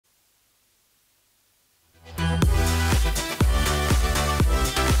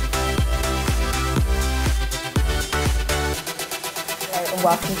and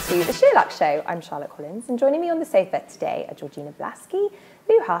welcome to the Sheerluxe Show. I'm Charlotte Collins, and joining me on the sofa today are Georgina Blaskey,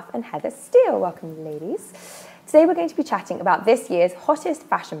 Hough and Heather Steele. Welcome, ladies. Today we're going to be chatting about this year's hottest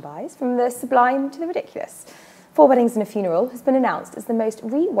fashion buys, from the sublime to the ridiculous. Four Weddings and a Funeral has been announced as the most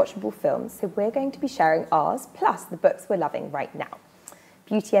rewatchable film, so we're going to be sharing ours, plus the books we're loving right now.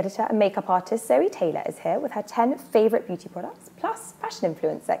 Beauty editor and makeup artist Zoe Taylor is here with her 10 favourite beauty products, plus fashion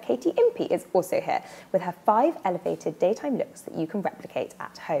influencer Katie Impey is also here with her 5 elevated daytime looks that you can replicate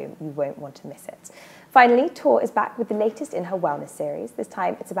at home. You won't want to miss it. Finally, Tor is back with the latest in her wellness series. This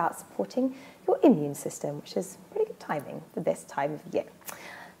time it's about supporting your immune system, which is pretty good timing for this time of year.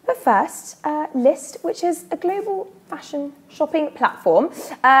 But first, List, which is a global fashion shopping platform,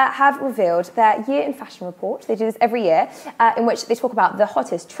 have revealed their year in fashion report. They do this every year, in which they talk about the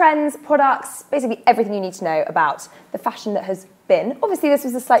hottest trends, products, basically everything you need to know about the fashion that has been. Obviously, this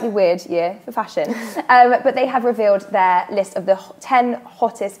was a slightly weird year for fashion, but they have revealed their list of the 10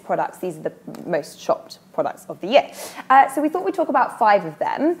 hottest products. These are the most shopped products of the year. So we thought we'd talk about 5 of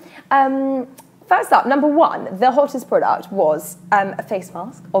them. First up, number 1, the hottest product was a face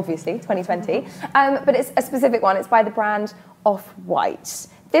mask, obviously, 2020. But it's a specific one. It's by the brand Off-White.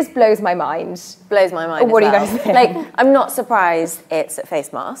 This blows my mind. Blows my mind. What as do you well. guys think? Like, I'm not surprised it's a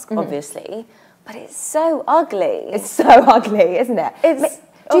face mask, obviously, but it's so ugly. It's so ugly, isn't it?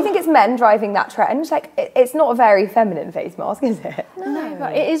 Do you think it's men driving that trend? Like, it's not a very feminine face mask, is it? No,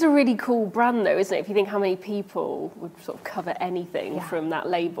 but it is a really cool brand, though, isn't it? If you think how many people would sort of cover anything from that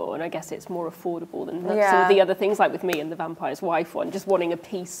label, and I guess it's more affordable than some of the other things, like with me and the Vampire's Wife one, just wanting a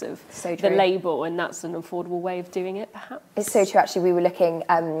piece of the label, and that's an affordable way of doing it, perhaps. It's so true, actually. We were looking,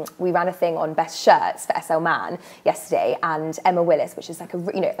 we ran a thing on best shirts for SL Man yesterday, and Emma Willis, which is like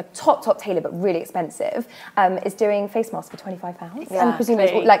a top tailor, but really expensive, is doing face masks for £25. Yeah, and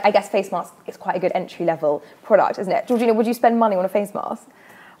presumably, like, I guess face mask is quite a good entry-level product, isn't it? Georgina, would you spend money on a face mask?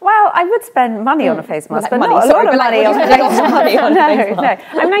 Well, I would spend money on a face mask, but not a lot of money on a face mask.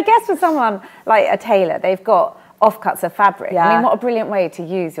 I mean, I guess for someone like a tailor, they've got offcuts of fabric. I mean, what a brilliant way to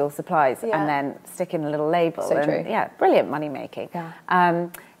use your supplies and then stick in a little label. So true. Yeah, brilliant money making. Yeah,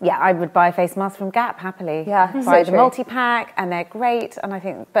 I would buy a face mask from Gap happily. Yeah, buy the multi-pack, and they're great. And I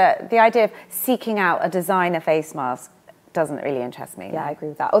think, but the idea of seeking out a designer face mask doesn't really interest me. Yeah, I agree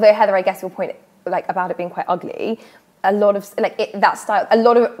with that. Although, Heather, I guess your point, like, about it being quite ugly, a lot of, like, that style, a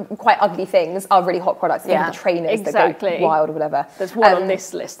lot of quite ugly things are really hot products. Yeah, the trainers that go wild or whatever. There's one on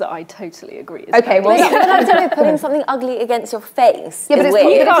this list that I totally agree is okay, well, but I don't know, putting something ugly against your face but is weird.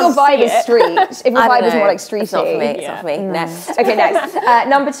 weird. But if your vibe is street, if your vibe is more like streety. It's not for me, it's not for me. Next. Okay, next.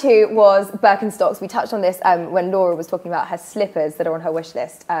 Number 2 was Birkenstocks. We touched on this when Laura was talking about her slippers that are on her wish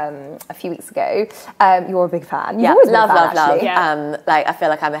list a few weeks ago. You're a big fan. Yeah, love. Yeah. Like, I feel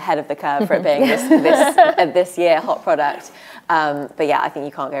like I'm ahead of the curve for it being this year hot product. But yeah, I think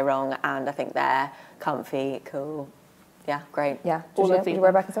you can't go wrong, and I think they're comfy, cool. Yeah, great. Yeah. Georgina, do you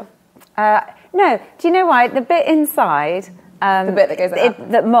wear Birkenstock? No. Do you know why? The bit inside, the bit that goes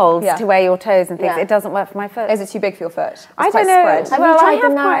that moulds to where your toes and things, it doesn't work for my foot. Is it too big for your foot? It's I quite don't know. spread. Have you tried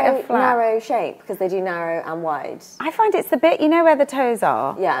the quite a flat narrow shape? Because they do narrow and wide. I find it's the bit, you know where the toes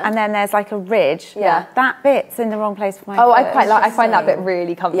are? Yeah. And then there's like a ridge. Yeah. That bit's in the wrong place for my foot. Oh, I find that bit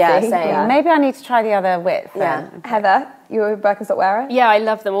really comfy. Yeah, same. Yeah. Maybe I need to try the other width. Yeah. Heather, you're a Birkenstock wearer? Yeah, I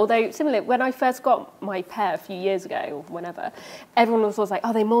love them. Although, similarly, when I first got my pair a few years ago, or whenever, everyone was always like,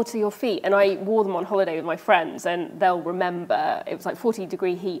 oh, they mould to your feet. And I wore them on holiday with my friends, and they'll remember it was like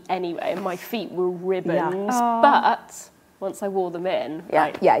 40-degree heat anyway, and my feet were ribbons. But once I wore them in, you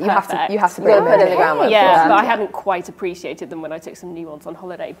have to Really put in the groundwork. Yeah, but I hadn't quite appreciated them when I took some new ones on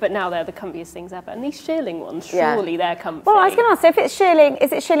holiday. But now they're the comfiest things ever. And these Sheerling ones, surely they're comfy. Well, I was going to ask, so if it's Sheerling,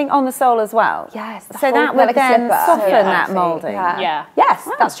 is it Sheerling on the sole as well? Yes. So that would then soften that moulding. Yeah. Yes,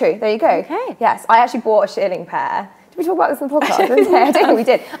 that's true. There you go. Okay. Yes, I actually bought a Sheerling pair. Did we talk about this on the podcast? I don't think we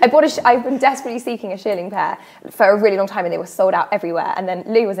did. I've been desperately seeking a Sheerling pair for a really long time, and they were sold out everywhere. And then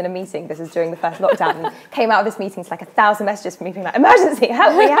Lou was in a meeting, this is during the first lockdown, and came out of this meeting to like 1,000 messages from me being like, emergency,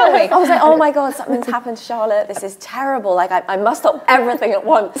 help me. I was like, oh my God, something's happened to Charlotte. This is terrible. Like, I must stop everything at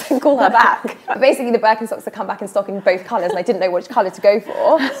once and call her back. But basically, the Birkenstocks have come back in stock in both colours, and I didn't know which colour to go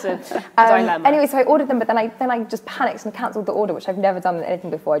for. It's a dilemma. Anyway, so I ordered them, but then I just panicked and cancelled the order, which I've never done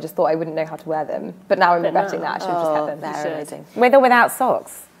anything before. I just thought I wouldn't know how to wear them. But now I'm regretting that. I should have just kept them. They're amazing. With or without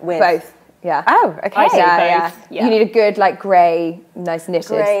socks? With. Both. Yeah. Oh, okay. I do both. You need a good, like, grey, nice knitted.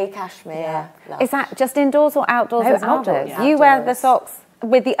 Grey cashmere. Is that just indoors or outdoors No, as well? outdoors. You wear the socks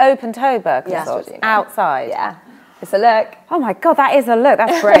with the open toe Birkenstocks outside? Yeah. It's a look. Oh my God, that is a look.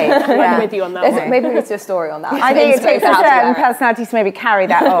 That's great. I'm with you on that one. Maybe we need to do a story on that. I think it takes a certain personality to maybe carry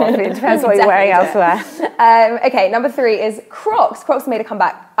that off. It depends what you're wearing elsewhere. Okay, number 3 is Crocs. Crocs made a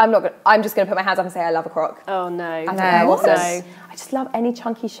comeback. I'm just going to put my hands up and say I love a Croc. Oh no. I just love any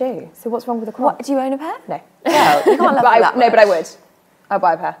chunky shoe. So what's wrong with a Croc? What, do you own a pair? No. No, you can't love that No, but I would. I'll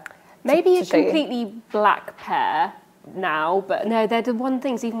buy a pair. Maybe a completely black pair now, but no, they're the one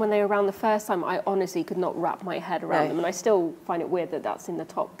things, even when they were around the first time, I honestly could not wrap my head around them, and I still find it weird that that's in the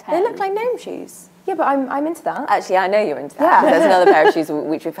top 10. They look like gnome shoes. Yeah, but I'm into that. Actually, I know you're into that. Yeah. There's another pair of shoes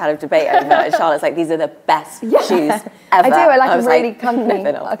which we've had a debate over, and Charlotte's like, these are the best shoes ever. I do. I like a really like,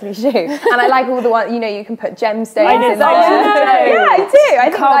 clunky, ugly shoe. And I like all the ones, you can put gemstones in. Yeah, I do. I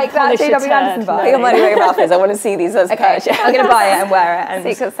think like that JW Anderson vibe. Put your money where your mouth is. I want to see these as a pair. I'm going to buy it and wear it. And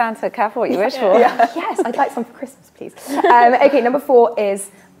Secret Santa, careful what you wish for. Yes, I'd like some for Christmas, please. Okay, number 4 is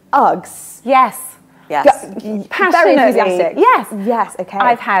Uggs. Yes. Yes. Very enthusiastic. Yes, okay.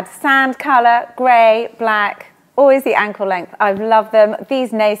 I've had sand colour, grey, black, always the ankle length. I've loved them.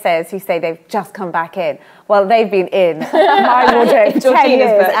 These naysayers who say they've just come back in, well, they've been in my wardrobe for 10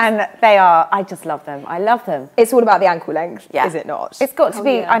 years and they are, I just love them. I love them. It's all about the ankle length, is it not? It's got to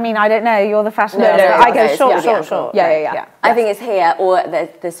be, I mean, I don't know, you're the fashion I go short. Yeah. I think it's here or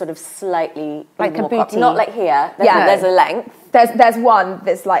there's sort of slightly like a booty. Not like here. There's a length. There's one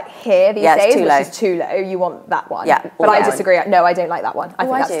that's like here these days, which is too low. You want that one. Yeah. But I disagree. No, I don't like that one. I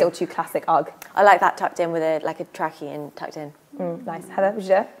think that's still too classic Ugg. I like that tucked in with a trackie and tucked in. Nice. Heather, would you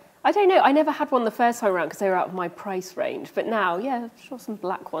do it? I don't know. I never had one the first time around because they were out of my price range. But now, sure, some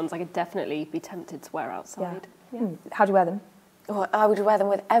black ones I could definitely be tempted to wear outside. Yeah. How do you wear them? Oh, I would wear them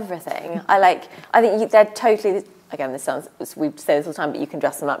with everything. I think they're totally. Again, this sounds, we say this all the time, but you can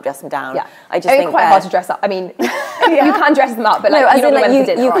dress them up, dress them down. Yeah. I think quite hard to dress up. I mean, you can dress them up, but like,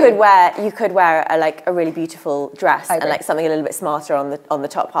 you could wear a really beautiful dress and like something a little bit smarter on the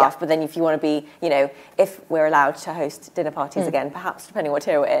top half. But then if you want to be, if we're allowed to host dinner parties again, perhaps depending what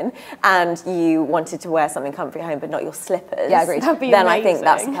tier we're in, and you wanted to wear something comfy at home, but not your slippers. Yeah, agreed. Then I think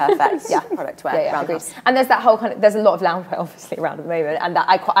that's the perfect product to wear around the house. And there's that whole there's a lot of loungewear obviously around at the moment, and that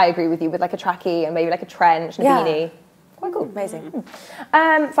I agree with you with like a trackie and maybe like a trench and a beanie. Quite cool. Amazing.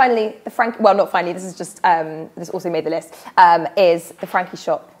 Finally, this is just, this also made the list, is the Frankie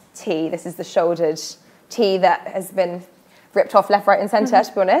Shop tee. This is the shouldered tee that has been ripped off left, right and centre,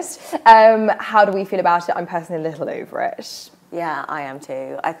 to be honest. How do we feel about it? I'm personally a little over it. Yeah, I am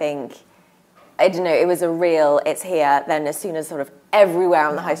too. I think, I don't know, it was a real, it's here, then as soon as sort of everywhere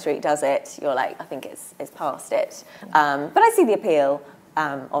on the high street does it, you're like, I think it's past it. But I see the appeal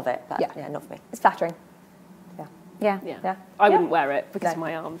of it, but not for me. It's flattering. Yeah. I wouldn't wear it because of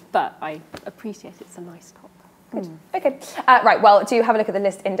my arms, but I appreciate it's a nice top. Good. Okay. Right. Well, do have a look at the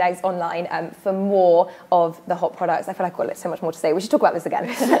list index online for more of the hot products. I feel like I've got so much more to say. We should talk about this again.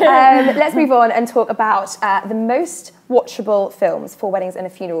 Let's move on and talk about the most watchable films for weddings and a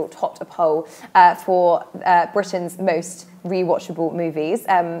funeral. Topped a poll for Britain's most rewatchable movies.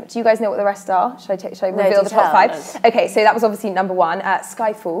 Do you guys know what the rest are? Should I reveal the top 5? Okay. So that was obviously number 1.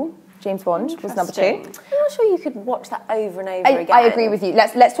 Skyfall. James Bond was number 2. I'm not sure you could watch that over and over again. I agree with you.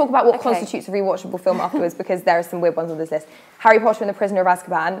 Let's talk about what constitutes a rewatchable film afterwards, because there are some weird ones on this list. Harry Potter and the Prisoner of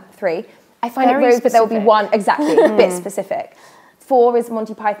Azkaban, 3. I find it rogue, but there will be one bit specific. 4 is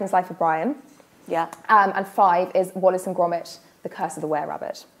Monty Python's Life of Brian. Yeah. And 5 is Wallace and Gromit: The Curse of the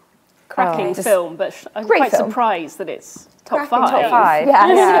Were-Rabbit. Cracking film, but I'm quite surprised that it's top 5. Top 5.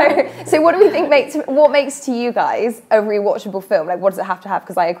 Yeah. So what do we think what makes to you guys a rewatchable film? Like, what does it have to have?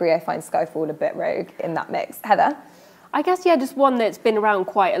 Because I agree, I find Skyfall a bit rogue in that mix. Heather? I guess, just one that's been around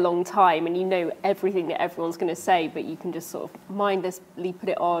quite a long time and you know everything that everyone's going to say, but you can just sort of mindlessly put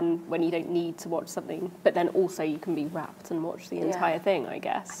it on when you don't need to watch something, but then also you can be wrapped and watch the entire thing, I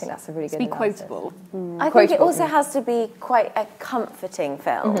guess. I think that's a really good analysis. Be quotable. I think it also has to be quite a comforting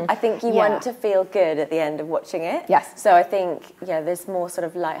film. I think you want to feel good at the end of watching it. Yes. So I think, there's more sort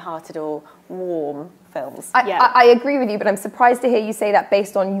of light-hearted or warm films. I agree with you, but I'm surprised to hear you say that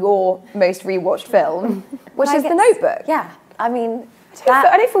based on your most rewatched film, which is The Notebook. Yeah, I mean,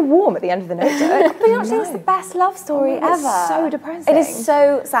 I don't feel warm at the end of The Notebook. But you don't think it's the best love story ever? It's so depressing. It is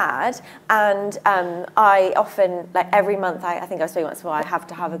so sad, and I often, every month, I think I was saying once before, I have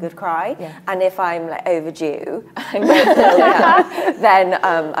to have a good cry, and if I'm overdue, then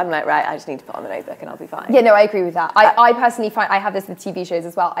I'm like, right, I just need to put on The Notebook and I'll be fine. Yeah, no, I agree with that. I personally find, I have this with TV shows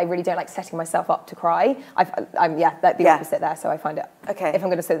as well, I really don't like setting myself up to cry. I'm the opposite there, so I find it, if I'm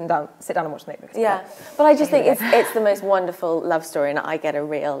going to sit down and watch The Notebook. But I just think it's the most wonderful love story, and I get a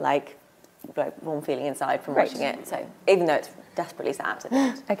real, like warm feeling inside from watching it. So even though it's desperately sad.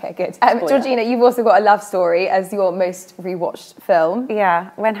 Okay, good. Georgina, you've also got A Love Story as your most rewatched film.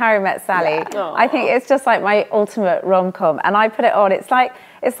 Yeah, When Harry Met Sally. Yeah. I think it's just like my ultimate rom-com, and I put it on. It's like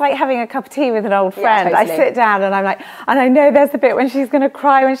having a cup of tea with an old friend. Yeah, totally. I sit down and I'm like, and I know there's the bit when she's going to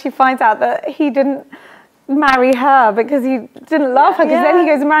cry when she finds out that he didn't marry her because he didn't love her, because then he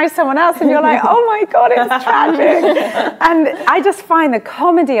goes and marries someone else, and you're like, oh my God, it's tragic. And I just find the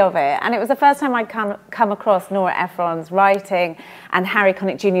comedy of it, and it was the first time I'd come across Nora Ephron's writing and Harry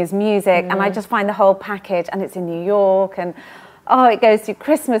Connick Jr.'s music, and I just find the whole package, and it's in New York, and it goes through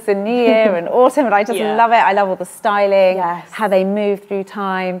Christmas and New Year and autumn, and I just love it. I love all the styling, how they move through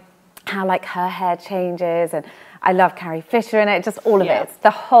time, how like her hair changes, and I love Carrie Fisher in it, just all of it. It's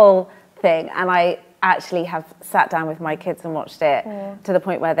the whole thing, and I actually have sat down with my kids and watched it to the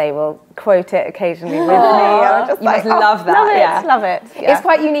point where they will quote it occasionally with me. You must love that. Love it. Yeah. It's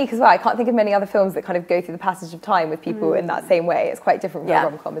quite unique as well. I can't think of many other films that kind of go through the passage of time with people in that same way. It's quite different from a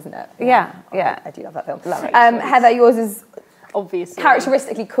rom-com, isn't it? Yeah. I do love that film. Love it. Heather, yours is obviously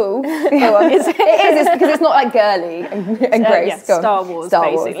characteristically cool. It is because it's not like girly and gross. Star Wars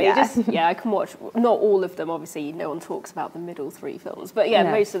basically. I can watch not all of them, obviously no one talks about the middle 3 films, but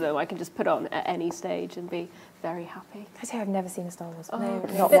most of them I can just put on at any stage and be very happy. I say I've never seen a Star Wars film. No,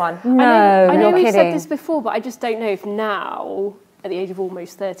 not one. I know we've said this before, but I just don't know if now, at the age of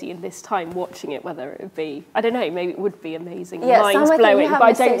almost 30, in this time watching it, whether it would be, I don't know, maybe it would be amazing, mind-blowing, but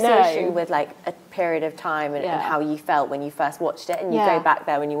I don't know. With like a period of time and how you felt when you first watched it, and you go back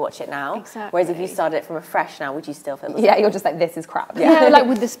there when you watch it now. Exactly. Whereas if you started it from afresh now, would you still feel the same? You're just like, this is crap. Like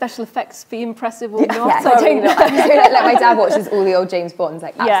would the special effects be impressive or not? I don't know. Like my dad watches all the old James Bonds,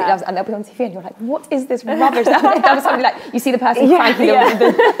 like absolutely loves, and they'll be on TV and you're like, what is this rubbish? That was something like, you see the person cranking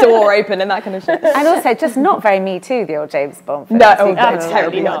the door open and that kind of shit. And also just not very Me Too, the old James Bond film. No,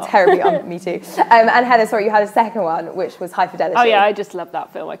 terribly Me Too. And Heather, sorry, you had a second one, which was High Fidelity. Oh yeah, I just love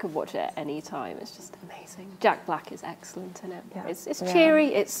that film. I could watch it at any time. It's just amazing. Jack Black is excellent in it. Yeah. It's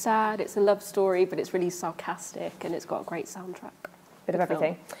cheery, it's sad, it's a love story, but it's really sarcastic, and it's got a great soundtrack. Bit of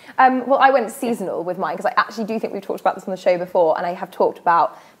everything. Well, I went seasonal with mine because I actually do think we've talked about this on the show before, and I have talked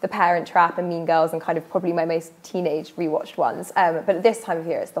about The Parent Trap and Mean Girls and kind of probably my most teenage rewatched ones. But at this time of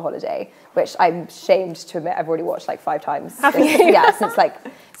year, it's The Holiday, which I'm ashamed to admit I've already watched like 5 times. Since like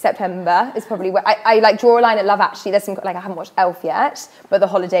September is probably where I like draw a line at Love Actually. There's some, like I haven't watched Elf yet, but The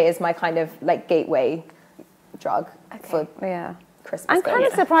Holiday is my kind of like gateway drug for Christmas. I'm kind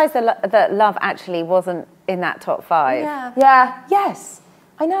of surprised that Love Actually wasn't in that top 5. Yes.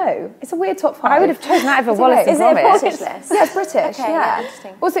 I know. It's a weird top 5. I would have chosen that over Wallace and Gromit. Is it a British list? Yeah, it's British. Okay,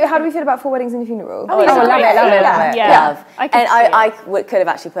 interesting. Also, how do we feel about 4 Weddings and a Funeral? I love it. Yeah. I could have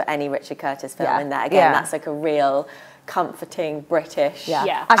actually put any Richard Curtis film in there. Again, that's like a real comforting British.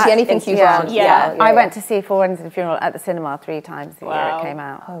 Actually, anything Hugh Grant. I went to see 4 Weddings and a Funeral at the cinema 3 times the year it came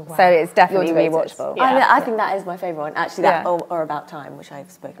out. Oh, wow. So it's definitely rewatchable. I think that is my favourite one. Actually, that or About Time, which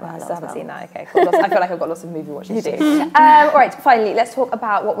I've spoken about a lot. I haven't seen that. Okay, cool. I feel like I've got lots of movie watching to do. All right, finally, let's talk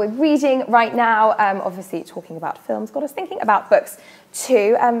about what we're reading right now. Obviously, talking about films got us thinking about books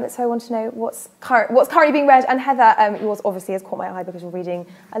too. So I want to know what's currently being read. And Heather, yours obviously has caught my eye because you're reading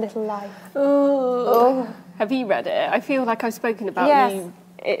A Little Life. Have you read it? I feel like I've spoken about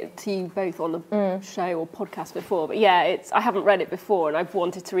it to you both on the show or podcast before, but I haven't read it before, and I've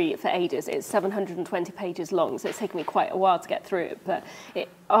wanted to read it for ages. It's 720 pages long, so it's taken me quite a while to get through it, but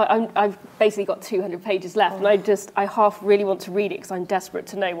I've basically got 200 pages left, and I half really want to read it because I'm desperate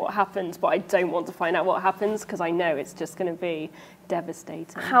to know what happens, but I don't want to find out what happens because I know it's just going to be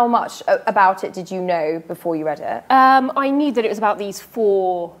devastating. How much about it did you know before you read it? I knew that it was about these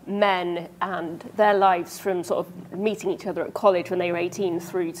 4 men and their lives from sort of meeting each other at college when they were 18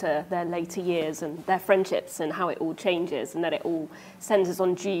 through to their later years, and their friendships and how it all changes, and that it all centres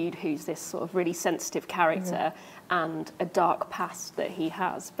on Jude, who's this sort of really sensitive character, and a dark past that he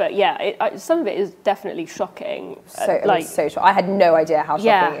has. But some of it is definitely shocking. So I had no idea how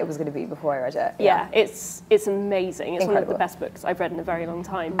shocking it was going to be before I read it. Yeah, it's amazing. It's one of the best books I've read in a very long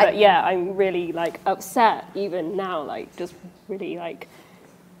time. But I'm really like upset even now, like just really like,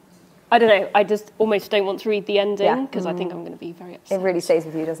 I don't know, I just almost don't want to read the ending because I think I'm going to be very upset. It really stays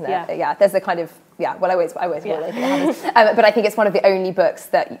with you, doesn't it? Yeah. There's a kind of, well, I won't spoil anything that happens. But I think it's one of the only books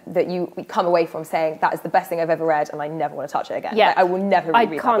that you come away from saying, that is the best thing I've ever read and I never want to touch it again. Yeah. Like, I will never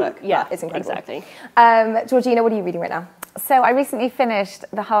reread that book. Yeah, it's incredible. Exactly. Georgina, what are you reading right now? So I recently finished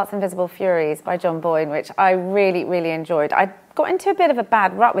The Heart's Invisible Furies by John Boyne, which I really, really enjoyed. I got into a bit of a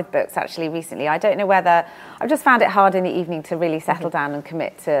bad rut with books actually recently. I don't know whether, I've just found it hard in the evening to really settle down and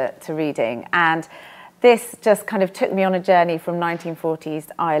commit to reading. And this just kind of took me on a journey from 1940s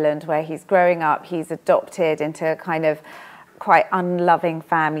Ireland, where he's growing up, he's adopted into a kind of quite unloving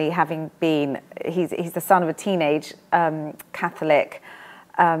family, he's the son of a teenage Catholic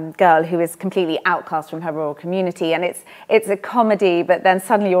girl who is completely outcast from her rural community, and it's a comedy, but then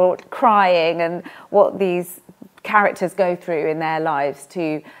suddenly you're crying, and what these characters go through in their lives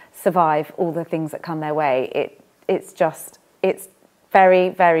to survive all the things that come their way. It's very,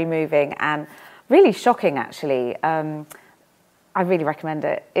 very moving and really shocking, actually. I really recommend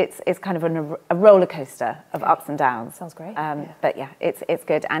it. It's kind of a roller coaster of ups and downs. Sounds great. But yeah, it's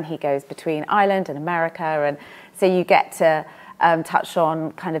good. And he goes between Ireland and America, and so you get to touch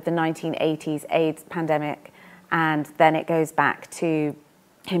on kind of the 1980s AIDS pandemic, and then it goes back to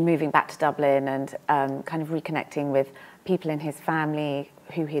him moving back to Dublin and kind of reconnecting with people in his family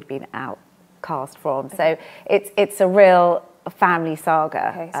who he'd been outcast from. So it's a real family saga.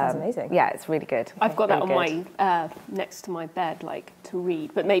 Okay, sounds amazing. Yeah, it's really good. I've got that on my next to my bed, like to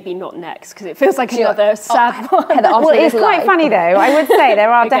read, but maybe not next because it feels like another sad one. Well, it's quite funny though. I would say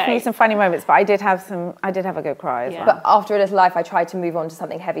there are definitely some funny moments, but I did have a good cry as well. But after A Little Life, I tried to move on to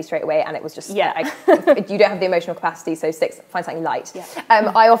something heavy straight away, and it was just you don't have the emotional capacity, so find something light. Yeah.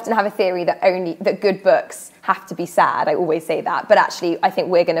 I often have a theory that good books have to be sad. I always say that, but actually, I think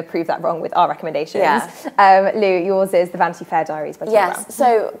we're going to prove that wrong with our recommendations. Yeah. Lou, yours is The Vanity Fair Diaries by Tina Brown.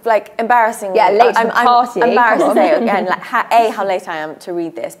 So like embarrassing. Yeah, late to the party. I'm embarrassed to say again, like how late I am to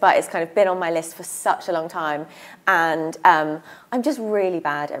read this, but it's kind of been on my list for such a long time, and I'm just really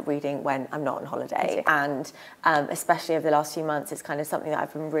bad at reading when I'm not on holiday, and especially over the last few months, it's kind of something that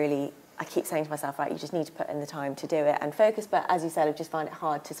I've been really. I keep saying to myself, right, you just need to put in the time to do it and focus. But as you said, I just find it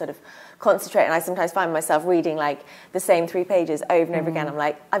hard to sort of concentrate. And I sometimes find myself reading like the same 3 pages over and over again. I'm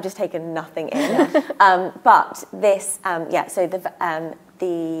like, I've just taken nothing in. But this, so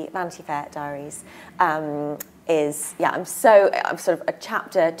the Vanity Fair Diaries is, I'm sort of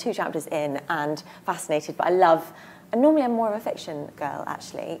 2 chapters in and fascinated. But and normally I'm more of a fiction girl,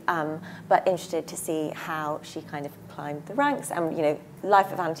 actually, but interested to see how she kind of climbed the ranks and, life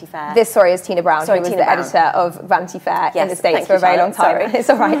at Vanity Fair. This, is Tina Brown, who was the editor of Vanity Fair in the States for a very long time. It's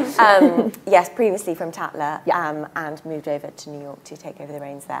all right. Yes, previously from Tatler, and moved over to New York to take over the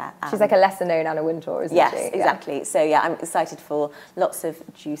reins there. She's like a lesser-known Anna Wintour, isn't she? Yes, exactly. So, I'm excited for lots of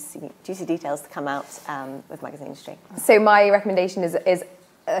juicy details to come out with the magazine industry. So my recommendation is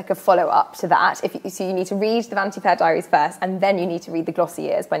like a follow-up to that. So you need to read the Vanity Fair Diaries first, and then you need to read The Glossy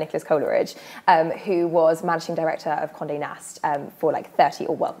Years by Nicholas Coleridge, who was managing director of Condé Nast for like 30,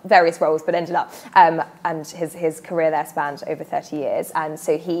 various roles, but ended up, and his career there spanned over 30 years. And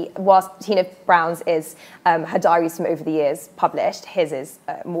so Tina Brown's is her diaries from over the years published. His is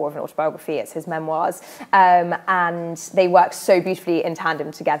more of an autobiography. It's his memoirs. And they work so beautifully in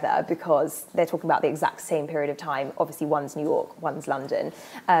tandem together because they're talking about the exact same period of time. Obviously, one's New York, one's London.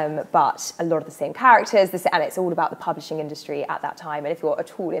 But a lot of the same characters, and it's all about the publishing industry at that time. And if you're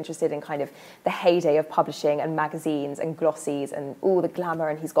at all interested in kind of the heyday of publishing and magazines and glossies and all the glamour,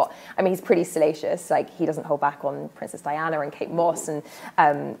 and he's pretty salacious. Like, he doesn't hold back on Princess Diana and Kate Moss, and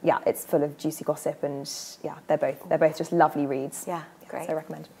it's full of juicy gossip, and they're both just lovely reads. Yeah. Great. So I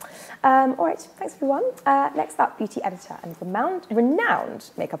recommend. All right, thanks everyone. Next up, beauty editor and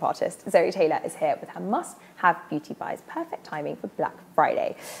renowned makeup artist Zoe Taylor is here with her must-have beauty buys. Perfect timing for Black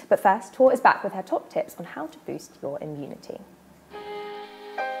Friday. But first, Tor is back with her top tips on how to boost your immunity.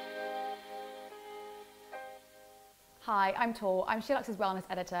 Hi, I'm Tor. I'm Sheerluxe's wellness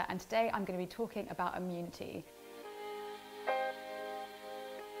editor, and today I'm going to be talking about immunity.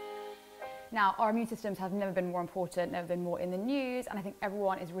 Now, our immune systems have never been more important, never been more in the news, and I think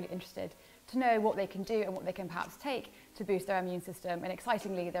everyone is really interested to know what they can do and what they can perhaps take to boost their immune system. And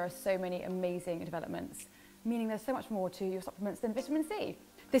excitingly, there are so many amazing developments, meaning there's so much more to your supplements than vitamin C.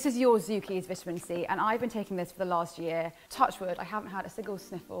 This is your Zuki's vitamin C, and I've been taking this for the last year. Touch wood, I haven't had a single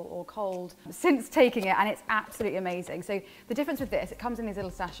sniffle or cold since taking it, and it's absolutely amazing. So the difference with this, it comes in these little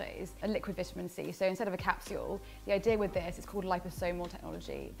sachets, a liquid vitamin C. So instead of a capsule, the idea with this is called liposomal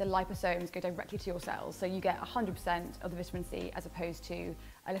technology. The liposomes go directly to your cells, so you get 100% of the vitamin C as opposed to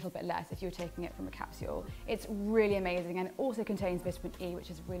a little bit less if you're taking it from a capsule. It's really amazing, and it also contains vitamin E, which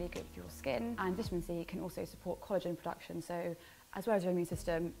is really good for your skin. And vitamin C can also support collagen production, so as well as your immune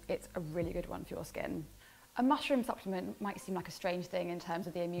system, it's a really good one for your skin. A mushroom supplement might seem like a strange thing in terms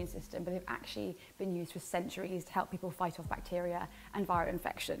of the immune system, but they've actually been used for centuries to help people fight off bacteria and viral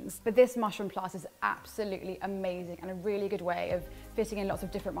infections. But this Mushroom Plus is absolutely amazing and a really good way of fitting in lots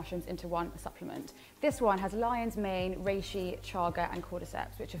of different mushrooms into one supplement. This one has lion's mane, reishi, chaga and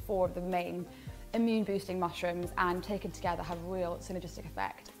cordyceps, which are 4 of the main immune boosting mushrooms, and taken together have a real synergistic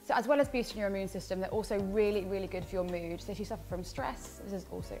effect. So as well as boosting your immune system, they're also really, really good for your mood. So if you suffer from stress, this is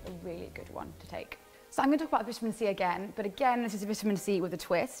also a really good one to take. So I'm going to talk about vitamin C again, but again, this is a vitamin C with a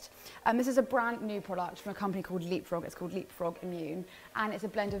twist. This is a brand new product from a company called Leapfrog. It's called Leapfrog Immune, and it's a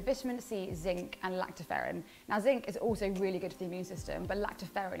blend of vitamin C, zinc, and lactoferrin. Now, zinc is also really good for the immune system, but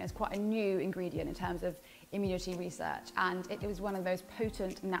lactoferrin is quite a new ingredient in terms of immunity research, and it was one of the most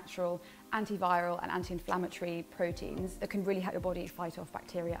potent, natural, antiviral and anti-inflammatory proteins that can really help your body fight off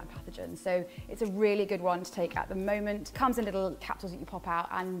bacteria and pathogens. So it's a really good one to take at the moment. It comes in little capsules that you pop out,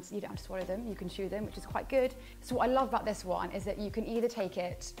 and you don't have to swallow them, you can chew them, which is quite good. So what I love about this one is that you can either take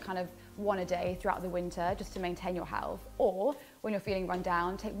it kind of one a day throughout the winter just to maintain your health, or when you're feeling run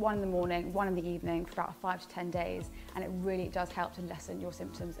down, take one in the morning, one in the evening for about 5 to 10 days, and it really does help to lessen your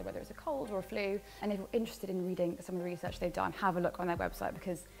symptoms, whether it's a cold or a flu. And if you're interested in reading some of the research they've done, have a look on their website,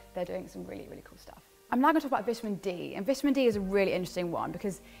 because they're doing some really, really cool stuff. I'm now going to talk about vitamin D, and vitamin D is a really interesting one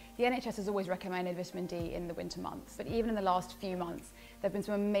because the NHS has always recommended vitamin D in the winter months, but even in the last few months, there have been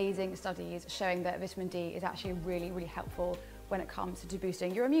some amazing studies showing that vitamin D is actually really, really helpful when it comes to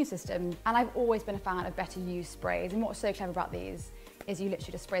boosting your immune system. And I've always been a fan of better use sprays, and what's so clever about these is you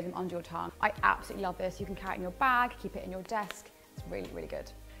literally just spray them under your tongue. I absolutely love this. You can carry it in your bag, keep it in your desk. It's really, really good.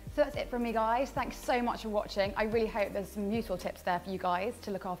 So that's it from me, guys. Thanks so much for watching. I really hope there's some useful tips there for you guys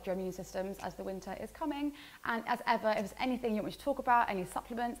to look after your immune systems as the winter is coming. And as ever, if there's anything you want me to talk about, any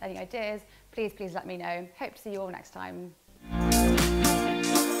supplements, any ideas, please, please let me know. Hope to see you all next time.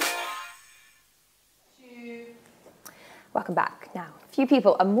 Welcome back. Now, few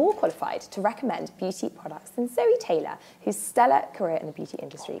people are more qualified to recommend beauty products than Zoe Taylor, whose stellar career in the beauty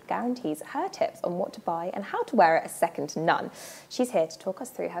industry guarantees her tips on what to buy and how to wear it are second to none. She's here to talk us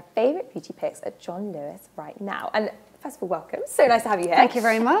through her favourite beauty picks at John Lewis right now. And first of all, welcome. So nice to have you here. Thank you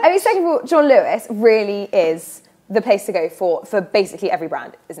very much. I mean, second of all, John Lewis really is the place to go for basically every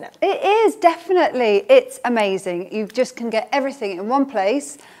brand, isn't it? It is, definitely. It's amazing. You just can get everything in one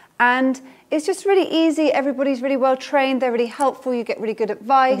place, and it's just really easy. Everybody's really well trained. They're really helpful. You get really good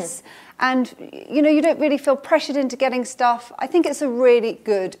advice. And, you know, you don't really feel pressured into getting stuff. I think it's a really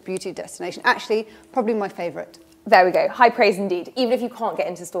good beauty destination. Actually, probably my favourite. There we go. High praise indeed. Even if you can't get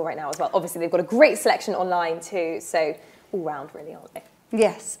into store right now as well. Obviously, they've got a great selection online too. So all round, really, aren't they?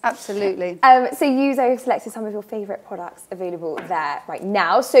 Yes, absolutely. So you, Zoe, have selected some of your favourite products available there right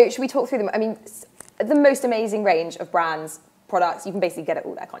now. So should we talk through them? I mean, the most amazing range of brands, products, you can basically get it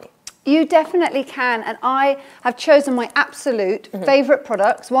all there, can't you? You definitely can, and I have chosen my absolute favourite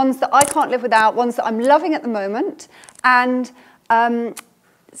products, ones that I can't live without, ones that I'm loving at the moment, and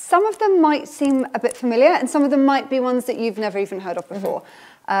some of them might seem a bit familiar, and some of them might be ones that you've never even heard of before,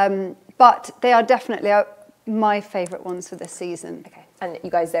 but they are definitely my favourite ones for this season. Okay. And you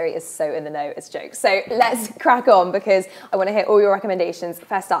guys, Zoe is so in the know, it's jokes. So let's crack on, because I want to hear all your recommendations.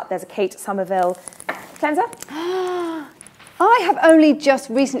 First up, there's a Kate Somerville cleanser. I have only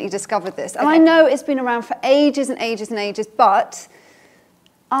just recently discovered this, and I know it's been around for ages and ages and ages, but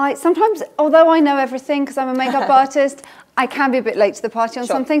I sometimes, although I know everything because I'm a makeup artist, I can be a bit late to the party on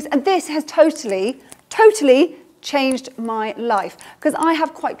some things, and this has totally changed my life, because I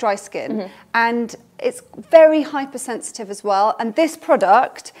have quite dry skin, and it's very hypersensitive as well, and this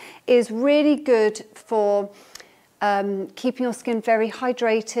product is really good for keeping your skin very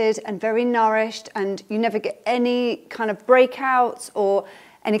hydrated and very nourished, and you never get any kind of breakouts or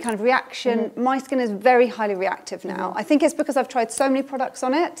any kind of reaction. My skin is very highly reactive now. I think it's because I've tried so many products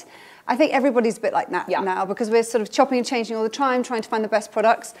on it. I think everybody's a bit like that now, because we're sort of chopping and changing all the time, trying to find the best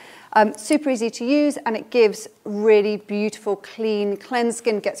products. Super easy to use, and it gives really beautiful, clean, cleansed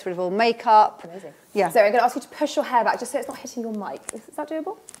skin, gets rid of all makeup. Amazing. Yeah. So I'm going to ask you to push your hair back just so it's not hitting your mic. Is that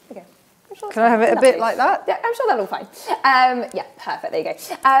doable? Okay. Can I have it a bit like that? Yeah, I'm sure that'll be fine. Yeah, perfect. There you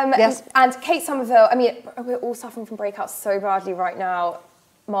go. Yes. And Kate Somerville, I mean, we're all suffering from breakouts so badly right now.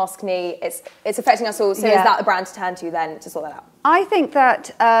 Maskne, it's affecting us all. So is that the brand to turn to then to sort that out? I think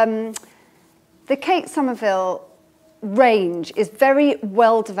that the Kate Somerville range is very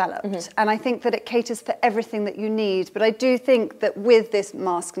well developed, and I think that it caters for everything that you need. But I do think that with this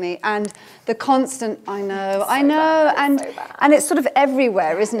Maskne and the constant, and it's sort of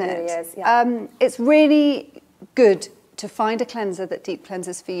everywhere, isn't it? It really is, yeah. It's really good to find a cleanser that deep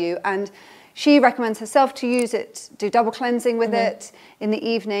cleanses for you, and she recommends herself to use it, do double cleansing with it in the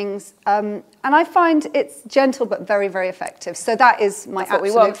evenings. And I find it's gentle but very, very effective. So that is my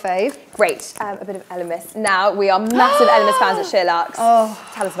absolute fave. Great. A bit of Elemis. Now, we are massive Elemis fans at Sheerluxe.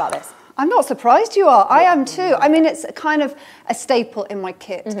 Tell us about this. I'm not surprised you are. I am too. I mean, it's kind of a staple in my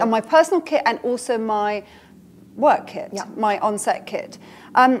kit, and my personal kit, and also my work kit, my on-set kit.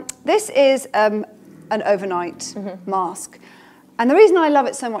 This is an overnight mask. And the reason I love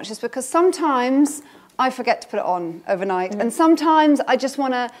it so much is because sometimes I forget to put it on overnight. And sometimes I just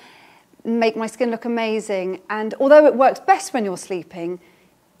want to make my skin look amazing. And although it works best when you're sleeping,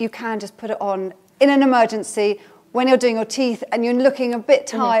 you can just put it on in an emergency when you're doing your teeth and you're looking a bit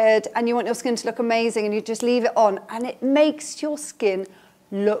tired and you want your skin to look amazing, and you just leave it on and it makes your skin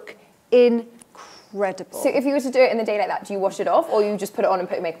look incredible. So if you were to do it in the day like that, do you wash it off or you just put it on and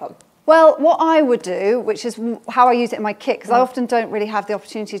put your makeup on? Well, what I would do, which is how I use it in my kit, because I often don't really have the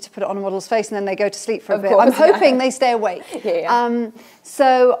opportunity to put it on a model's face and then they go to sleep for a bit. I'm hoping they stay awake.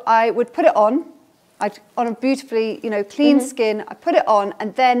 So I would put it on, on a beautifully, clean skin. I put it on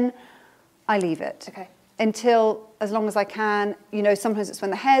and then I leave it until, as long as I can. Sometimes it's when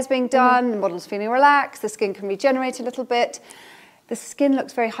the hair's being done, the model's feeling relaxed, the skin can regenerate a little bit. The skin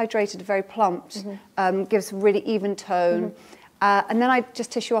looks very hydrated, very plumped, gives a really even tone. And then I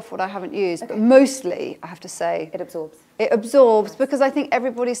just tissue off what I haven't used. But mostly, I have to say... It absorbs. It absorbs because I think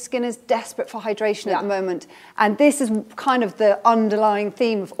everybody's skin is desperate for hydration at the moment. And this is kind of the underlying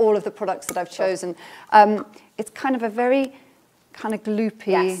theme of all of the products that I've chosen. It's kind of a very kind of gloopy...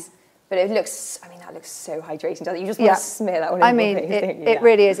 Yes, but it looks... I mean, that looks so hydrating, doesn't it? You just want to smear that all over your face. It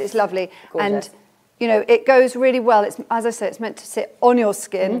really is. It's lovely. Gorgeous. And, it goes really well. It's, as I say, it's meant to sit on your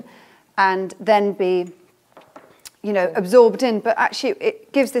skin and then be... absorbed in, but actually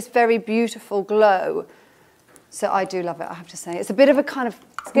it gives this very beautiful glow. So I do love it, I have to say. It's a bit of a kind of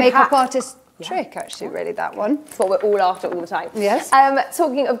makeup artist trick, actually, really, that one. It's what we're all after all the time. Yes.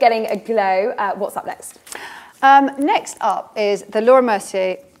 Talking of getting a glow, what's up next? Next up is the Laura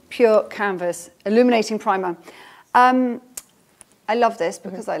Mercier Pure Canvas Illuminating Primer. I love this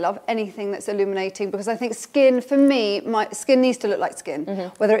because I love anything that's illuminating, because I think skin, for me, my skin needs to look like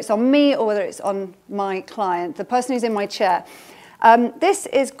skin, whether it's on me or whether it's on my client, the person who's in my chair. This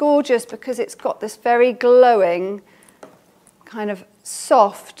is gorgeous because it's got this very glowing, kind of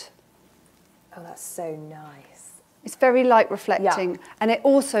soft... Oh, that's so nice. It's very light reflecting, and it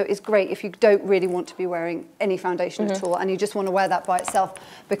also is great if you don't really want to be wearing any foundation at all and you just want to wear that by itself,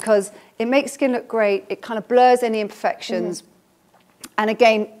 because it makes skin look great, it kind of blurs any imperfections, and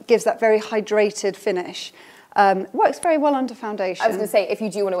again, gives that very hydrated finish. Works very well under foundation. I was going to say, if you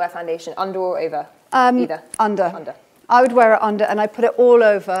do want to wear foundation, under or over? Either? Under. I would wear it under, and I put it all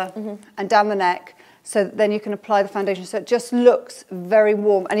over and down the neck, so that then you can apply the foundation. So it just looks very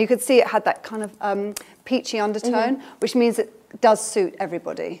warm. And you could see it had that kind of peachy undertone, which means it does suit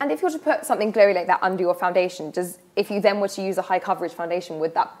everybody. And if you were to put something glowy like that under your foundation, if you then were to use a high coverage foundation,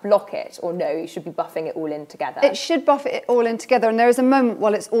 would that block it? Or no, you should be buffing it all in together? It should buff it all in together. And there is a moment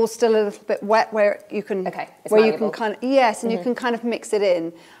while it's all still a little bit wet where you can, you can kind of, and you can kind of mix it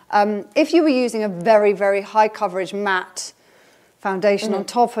in. If you were using a very, very high coverage matte foundation on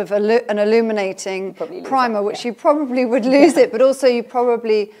top of an illuminating primer, which you probably would lose it, but also you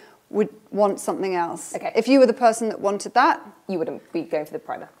probably would want something else. If you were the person that wanted that, you wouldn't be going for the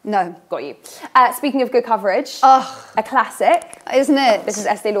primer. No. Got you. Speaking of good coverage, a classic. Isn't it? This is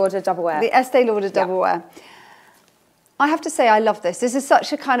Estee Lauder Double Wear. The Estee Lauder Double Wear. I have to say I love this. This is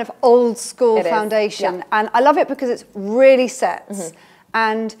such a kind of old school foundation. And I love it because it's really sets.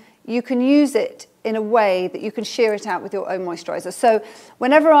 And you can use it in a way that you can sheer it out with your own moisturiser. So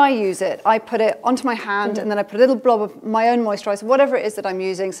whenever I use it, I put it onto my hand and then I put a little blob of my own moisturiser, whatever it is that I'm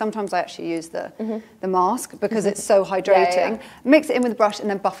using. Sometimes I actually use the mask because it's so hydrating. Mix it in with the brush and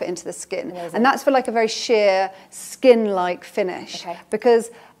then buff it into the skin. Amazing. And that's for like a very sheer skin-like finish.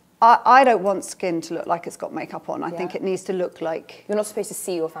 Because I don't want skin to look like it's got makeup on. I think it needs to look like... You're not supposed to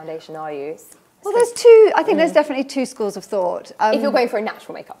see your foundation, are you? Well, there's two. I think there's definitely two schools of thought. If you're going for a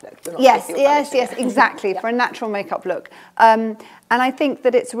natural makeup look, you're not yes, exactly, for a natural makeup look. And I think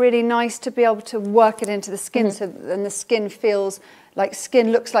that it's really nice to be able to work it into the skin, so then the skin feels like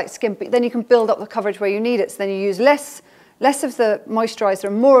skin, looks like skin. But then you can build up the coverage where you need it. So then you use less of the moisturiser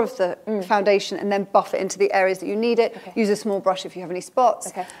and more of the foundation, and then buff it into the areas that you need it. Use a small brush if you have any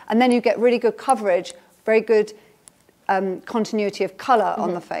spots, and then you get really good coverage, very good. Continuity of colour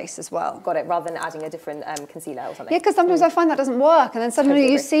on the face as well. Got it, rather than adding a different concealer or something. Yeah, because sometimes I find that doesn't work, and then suddenly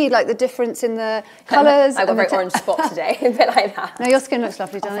you see like the difference in the colours. I've got a very orange spot today, a bit like that. No, your skin looks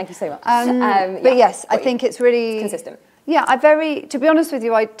lovely, darling. Thank you so much. But yes, I think it's really... consistent. Yeah, to be honest with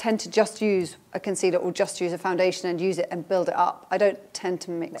you, I tend to just use a concealer or just use a foundation and use it and build it up. I don't tend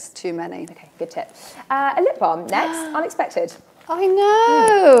to mix too many. Okay, good tip. A lip balm next, unexpected. I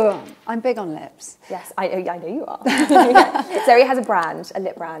know. I'm big on lips. Yes, I know you are. Zoe has a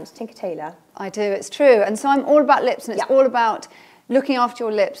lip brand, Tinker Tailor. I do, it's true. And so I'm all about lips, and it's all about looking after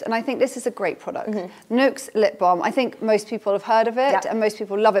your lips, and I think this is a great product. Nuxe Lip Balm. I think most people have heard of it, and most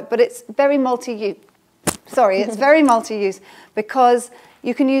people love it, but it's very multi-use. Sorry, it's very multi-use because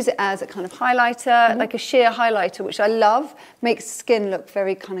you can use it as a kind of highlighter, like a sheer highlighter, which I love. Makes skin look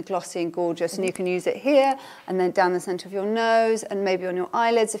very kind of glossy and gorgeous. And you can use it here and then down the centre of your nose and maybe on your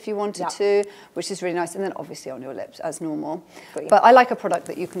eyelids if you wanted to, which is really nice. And then obviously on your lips as normal. But I like a product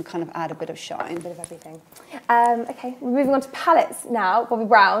that you can kind of add a bit of shine. A bit of everything. Okay, we're moving on to palettes now. Bobbi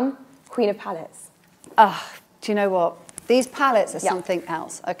Brown, queen of palettes. Do you know what? These palettes are something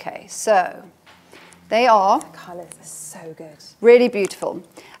else. Okay, so they are... The colours are so good. Really beautiful.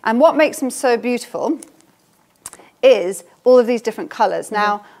 And what makes them so beautiful is all of these different colours.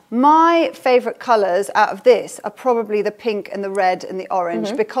 Now, my favourite colours out of this are probably the pink and the red and the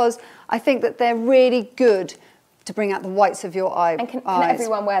orange because I think that they're really good to bring out the whites of your eyes. And can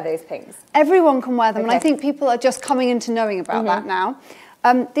everyone wear those pinks? Everyone can wear them, and I think people are just coming into knowing about that now.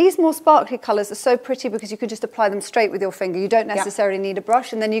 These more sparkly colours are so pretty because you can just apply them straight with your finger. You don't necessarily need a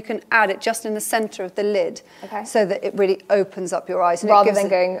brush, and then you can add it just in the centre of the lid so that it really opens up your eyes. And rather than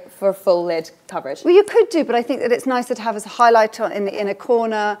going for a full lid coverage. Well, you could do, but I think that it's nicer to have as a highlighter in the inner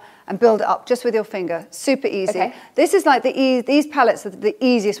corner and build it up just with your finger. Super easy. This is like these palettes are the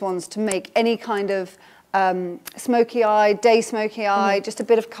easiest ones to make any kind of smoky eye, day smoky eye, just a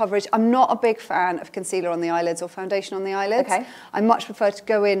bit of coverage. I'm not a big fan of concealer on the eyelids or foundation on the eyelids. I much prefer to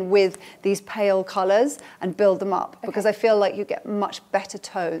go in with these pale colours and build them up because I feel like you get much better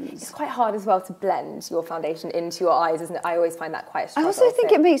tones. It's quite hard as well to blend your foundation into your eyes, isn't it? I always find that quite a struggle. I also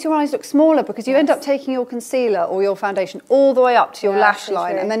think it makes your eyes look smaller because you end up taking your concealer or your foundation all the way up to your lash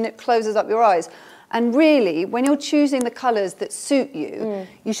line and then it closes up your eyes. And really, when you're choosing the colours that suit you,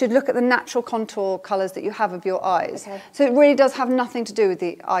 you should look at the natural contour colours that you have of your eyes. So it really does have nothing to do with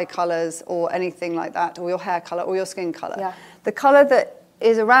the eye colours or anything like that, or your hair colour or your skin colour. The colour that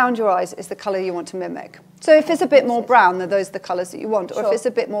is around your eyes is the colour you want to mimic. So if it's a bit more brown, then those are the colours that you want. Or if it's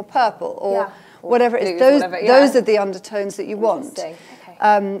a bit more purple or whatever it is, those are the undertones that you want.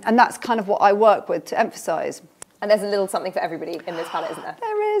 And that's kind of what I work with to emphasise. And there's a little something for everybody in this palette, isn't there?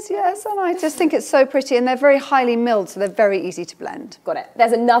 There is, yes, and I just think it's so pretty, and they're very highly milled, so they're very easy to blend. Got it.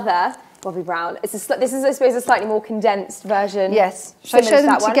 There's another Bobbi Brown. This is, I suppose, a slightly more condensed version. Yes. Shall I show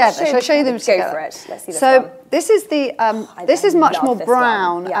them together? Shall I show you them together? Go for it. Let's see this one. So this is the, this is much more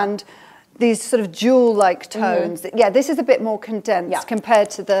brown and these sort of jewel-like tones. Yeah, this is a bit more condensed compared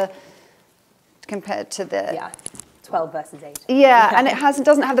to the. 12 versus 8. Yeah, and it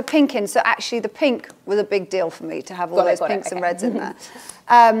doesn't have the pink in, so actually the pink was a big deal for me to have all those pinks and reds in there.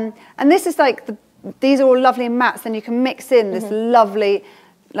 And this is like, these are all lovely mattes, then you can mix in this lovely,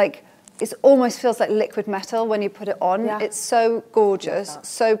 like, it almost feels like liquid metal when you put it on. It's so gorgeous,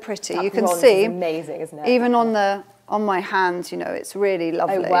 so pretty. You can see, amazing, isn't it? Even on my hands, you know, it's really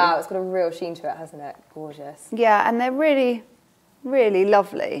lovely. Oh wow, it's got a real sheen to it, hasn't it? Gorgeous. Yeah, and they're really, really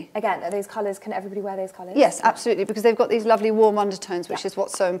lovely. Again, are those colours, can everybody wear those colours? Yes, absolutely, because they've got these lovely warm undertones, which is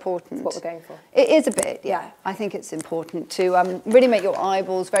what's so important. That's what we're going for. It is a bit, yeah. I think it's important to really make your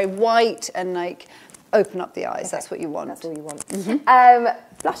eyeballs very white and like open up the eyes. That's what you want. That's all you want.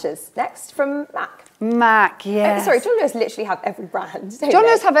 Blushes, next from MAC. MAC, yes. Sorry, John Lewis literally have every brand. John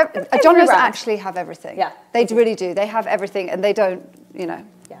Lewis actually have everything. Yeah. They really do. They have everything and they don't, you know.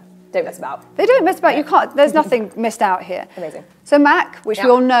 Don't mess about. They don't mess about. You can't. There's nothing missed out here. Amazing. So MAC, which we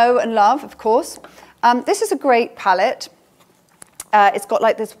all know and love, of course. This is a great palette. It's got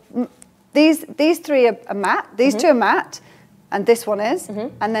like this. These three are matte. These two are matte, and this one is.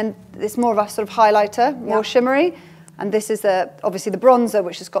 And then it's more of a sort of highlighter, more shimmery. And this is obviously the bronzer,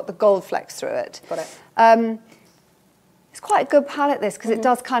 which has got the gold flecks through it. Got it. It's quite a good palette, this, because it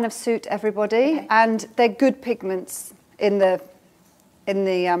does kind of suit everybody, and they're good pigments in the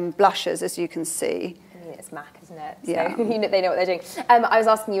blushes, as you can see. I mean, it's MAC, isn't it? So they know what they're doing. I was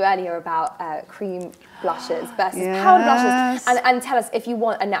asking you earlier about cream blushes versus powder blushes. And tell us, if you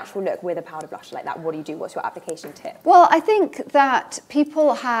want a natural look with a powder blush like that, what do you do? What's your application tip? Well, I think that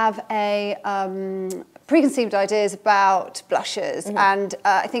people have preconceived ideas about blushes. And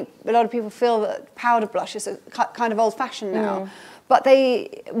I think a lot of people feel that powder blushes are kind of old-fashioned now. But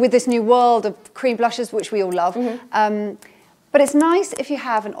with this new world of cream blushes, which we all love, but it's nice if you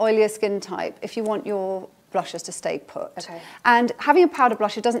have an oilier skin type, if you want your blushes to stay put. And having a powder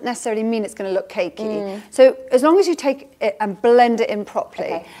blusher doesn't necessarily mean it's going to look cakey. So as long as you take it and blend it in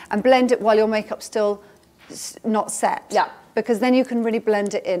properly, and blend it while your makeup's still not set, because then you can really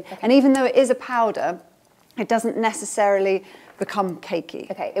blend it in. And even though it is a powder, it doesn't necessarily become cakey.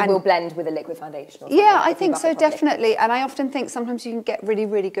 Okay, it will blend with a liquid foundation or something. Yeah, I think so, definitely. And I often think sometimes you can get really,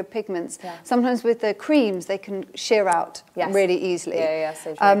 really good pigments. Yeah. Sometimes with the creams, they can sheer out really easily. Yeah,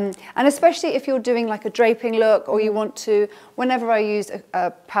 so true. And especially if you're doing like a draping look, or you want to, whenever I use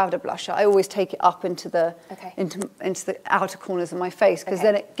a powder blusher, I always take it up into the into the outer corners of my face, because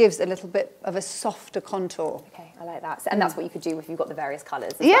then it gives a little bit of a softer contour. Okay, I like that. So, and that's what you could do if you've got the various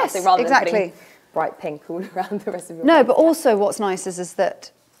colours. Yes, well. So rather exactly. than putting bright pink all around the rest of your No, face. but also what's nice is that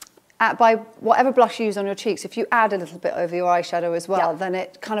by whatever blush you use on your cheeks, if you add a little bit over your eyeshadow as well, then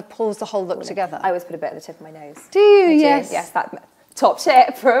it kind of pulls the whole look together. I always put a bit at the tip of my nose. Do you? Yes. Yes, that top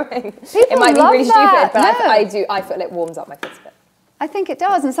tip for me. People it might be love really that. stupid, but No. I do. I feel it warms up my face a bit. I think it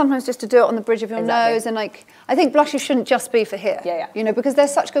does, and sometimes just to do it on the bridge of your nose, and like, I think blushes shouldn't just be for here. Yeah. You know, because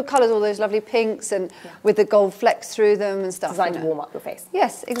there's such good colours, all those lovely pinks, and with the gold flecks through them and stuff. Designed to warm up your face.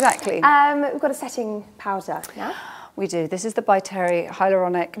 Yes, exactly. We've got a setting powder now. We do. This is the By Terry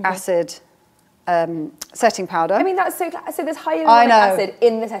Hyaluronic Acid setting powder. I mean, that's so there's hyaluronic acid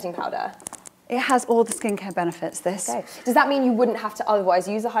in the setting powder. It has all the skincare benefits, this. Okay. Does that mean you wouldn't have to otherwise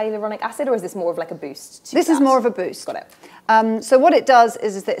use a hyaluronic acid, or is this more of like a boost to This is more of a boost. Got it. So what it does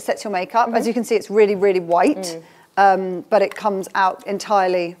is that it sets your makeup. As you can see, it's really, really white, but it comes out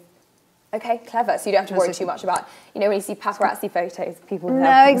entirely. Okay, clever. So you don't have to worry too much about, you know, when you see paparazzi photos, people No,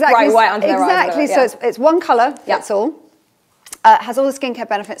 have exactly. bright white under their eyes. Exactly. So it's one colour, that's all. Has all the skincare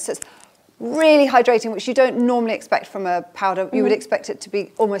benefits. So it's really hydrating, which you don't normally expect from a powder. You would expect it to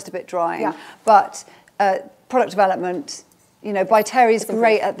be almost a bit drying. Yeah. But product development, you know, By Terry's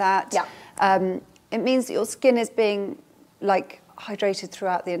great at that. Yeah. It means that your skin is being like hydrated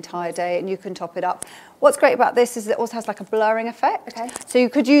throughout the entire day, and you can top it up. What's great about this is it also has like a blurring effect. Okay. So you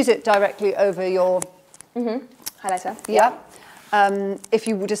could use it directly over your Highlighter. Yeah. If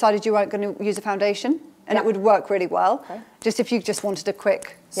you decided you weren't going to use a foundation, and it would work really well. Okay. Just if you just wanted a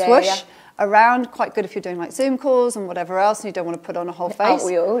quick swoosh around, quite good if you're doing like Zoom calls and whatever else, and you don't want to put on a whole face. Aren't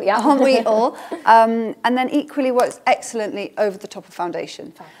we all? Yeah. Aren't we all? And then equally works excellently over the top of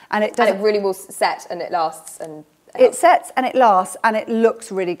foundation. And it does. And it really will set, and it lasts, and it sets and it lasts, and it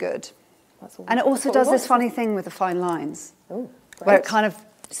looks really good. That's all. And it also does this funny thing with the fine lines, where it kind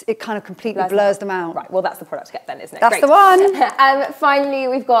of completely blurs them out. Right, well, that's the product to get then, isn't it? That's Great. the one. Finally,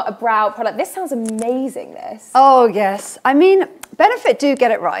 we've got a brow product. This sounds amazing, this. Oh, yes. I mean, Benefit do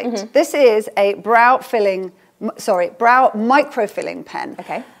get it right. This is a brow micro-filling pen.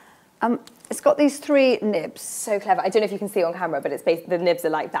 Okay. It's got these 3 nibs. So clever. I don't know if you can see on camera, but it's the nibs are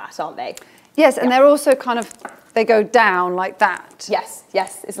like that, aren't they? Yes, and they're also kind of, they go down like that. Yes,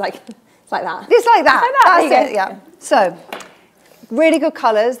 it's like that. It's like that. It's like that. That's it, yeah. So, really good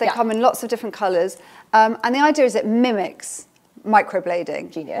colours. They come in lots of different colours. And the idea is it mimics microblading.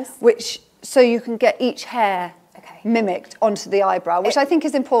 Genius. So you can get each hair mimicked onto the eyebrow, which I think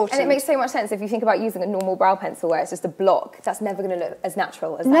is important. And it makes so much sense if you think about using a normal brow pencil where it's just a block. That's never going to look as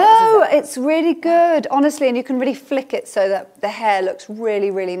natural as that. No, it's really good, honestly, and you can really flick it so that the hair looks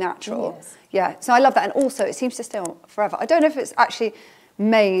really, really natural. Yes. Yeah, so I love that. And also, it seems to stay on forever. I don't know if it's actually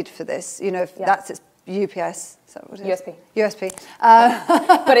made for this, you know, if that's its UPS. Is that what it is? USP.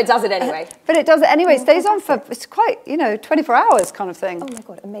 But it does it anyway. But it does it anyway. It stays on for, it's quite, you know, 24 hours kind of thing. Oh my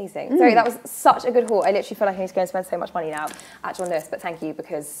God, amazing. Sorry, that was such a good haul. I literally feel like I need to go and spend so much money now at John Lewis, but thank you,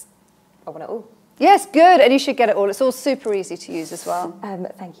 because I want it all. Yes, good, and you should get it all. It's all super easy to use as well.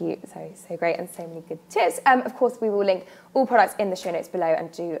 Thank you, so great, and so many good tips. Of course, we will link all products in the show notes below,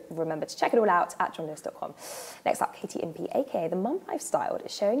 and do remember to check it all out at johnlewis.com. Next up, Katie Impey, aka the Mum I've Styled,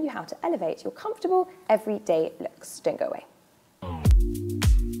 is showing you how to elevate your comfortable, everyday looks. Don't go away.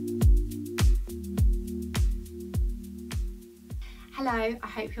 Hello, I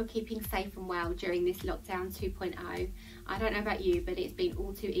hope you're keeping safe and well during this lockdown 2.0. I don't know about you, but it's been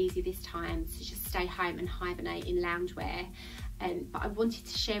all too easy this time to just stay home and hibernate in loungewear. But I wanted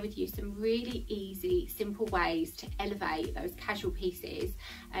to share with you some really easy, simple ways to elevate those casual pieces,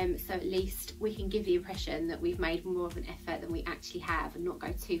 so at least we can give the impression that we've made more of an effort than we actually have and not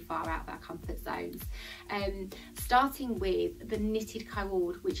go too far out of our comfort zones. Starting with the knitted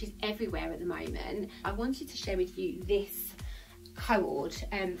cord, which is everywhere at the moment, I wanted to share with you this cord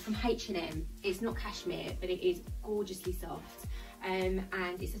from H&M. It's not cashmere, but it is gorgeously soft, and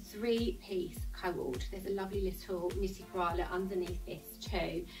it's a 3-piece cord. There's a lovely little knitted bralette underneath this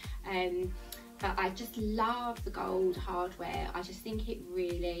too, but I just love the gold hardware. I just think it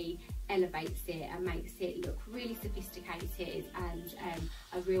really elevates it and makes it look really sophisticated and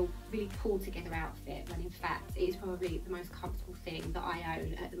a really pulled together outfit, when in fact it is probably the most comfortable thing that I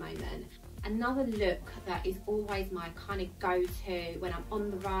own at the moment. Another look that is always my kind of go-to when I'm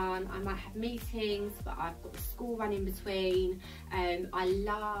on the run, I might have meetings, but I've got the school run in between. I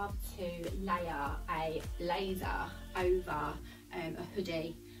love to layer a blazer over a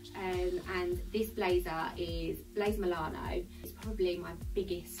hoodie. And this blazer is Blaze Milano. It's probably my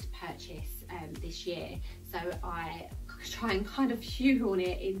biggest purchase this year. So I try and kind of shoehorn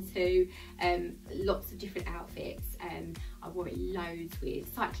it into lots of different outfits. I wore it loads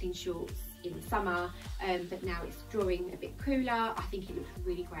with cycling shorts in the summer, but now it's drawing a bit cooler. I think it looks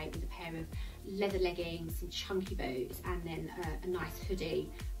really great with a pair of leather leggings, some chunky boots, and then a nice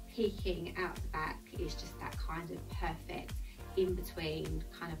hoodie peeking out the back. Is just that kind of perfect in between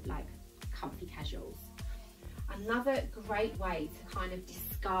kind of like comfy casuals. Another great way to kind of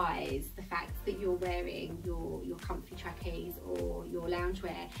disguise the fact that you're wearing your comfy trackies or your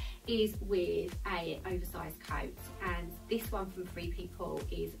loungewear is with a oversized coat, and this one from Free People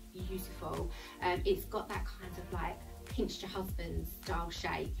is beautiful. It's got that kind of like pinched your husband style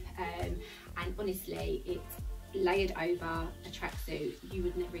shape, and honestly it's layered over a tracksuit. You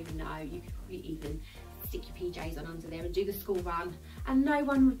would never even know. You could probably even stick your PJs on under there and do the school run and no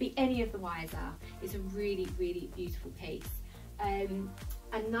one would be any of the wiser. It's a really, really beautiful piece.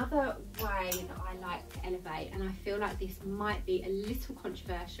 Another way that I like to elevate, and I feel like this might be a little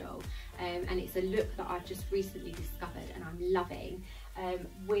controversial, and it's a look that I've just recently discovered and I'm loving,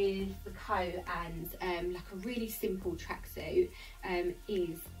 with the coat and like a really simple tracksuit,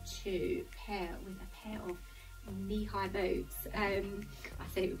 is to pair with a pair of knee-high boots. I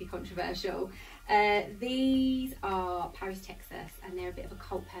said it would be controversial. These are Paris, Texas, and they're a bit of a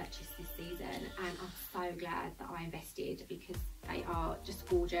cult purchase this season, and I'm so glad that I invested because they are just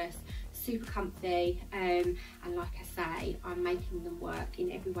gorgeous, super comfy, and like I say, I'm making them work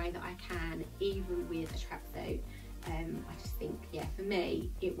in every way that I can, even with a tracksuit. I just think, yeah, for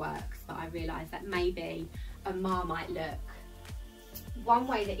me it works, but I realise that maybe a Marmite look. One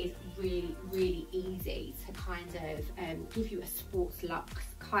way that is really, really easy to kind of give you a sports luxe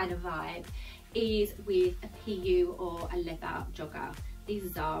kind of vibe is with a PU or a leather jogger. These are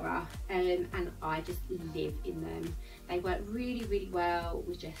Zara, and I just live in them. They work really, really well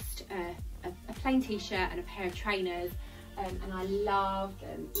with just a plain t-shirt and a pair of trainers, and I love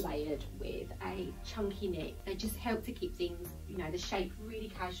them layered with a chunky knit. They just help to keep things, you know, the shape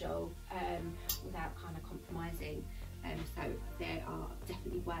really casual, without kind of compromising. So they are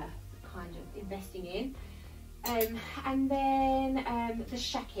definitely worth kind of investing in. And then the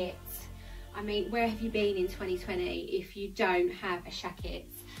shacket. I mean, where have you been in 2020 if you don't have a shacket?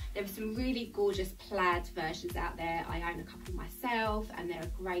 There are some really gorgeous plaid versions out there. I own a couple myself and they're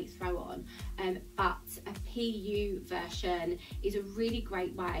a great throw on, but a PU version is a really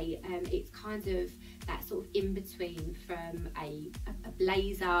great way. It's kind of that sort of in between from a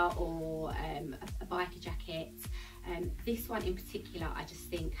blazer or a biker jacket. This one in particular, I just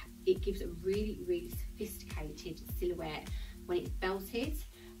think it gives a really, really sophisticated silhouette when it's belted,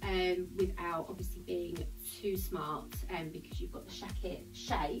 without obviously being too smart, because you've got the shacket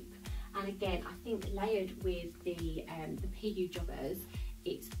shape. And again, I think layered with the PU joggers,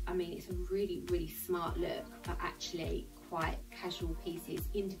 I mean, it's a really, really smart look, but actually quite casual pieces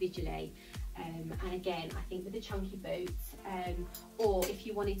individually. And again, I think with the chunky boots, or if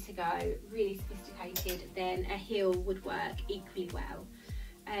you wanted to go really sophisticated, then a heel would work equally well.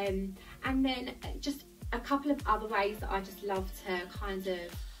 And then just a couple of other ways that I just love to kind of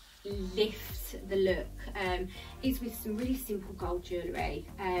lift the look, is with some really simple gold jewellery.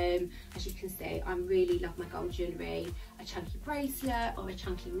 As you can see, I really love my gold jewellery, a chunky bracelet or a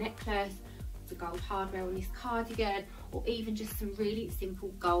chunky necklace, the gold hardware on this cardigan, or even just some really simple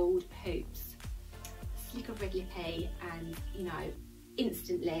gold hoops, a slick of red lippy, and you know,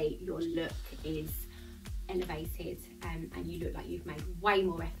 instantly your look is elevated, and you look like you've made way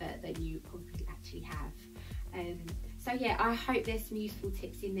more effort than you probably actually have. So yeah, I hope there's some useful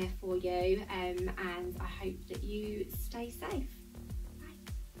tips in there for you, and I hope that you stay safe.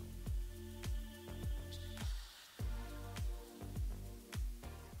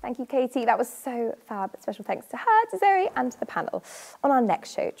 Thank you, Katie. That was so fab. Special thanks to her, to Zoe, and to the panel. On our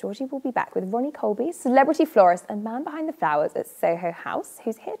next show, Georgie will be back with Ronnie Colby, celebrity florist and man behind the flowers at Soho House,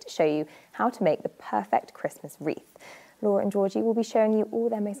 who's here to show you how to make the perfect Christmas wreath. Laura and Georgie will be showing you all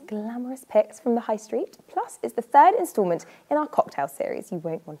their most glamorous picks from the high street. Plus, it's the third instalment in our cocktail series. You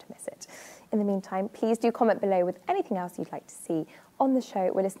won't want to miss it. In the meantime, please do comment below with anything else you'd like to see on the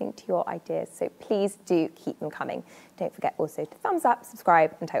show. We're listening to your ideas, so please do keep them coming. Don't forget also to thumbs up,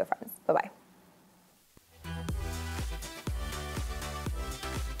 subscribe, and tell your friends. Bye-bye.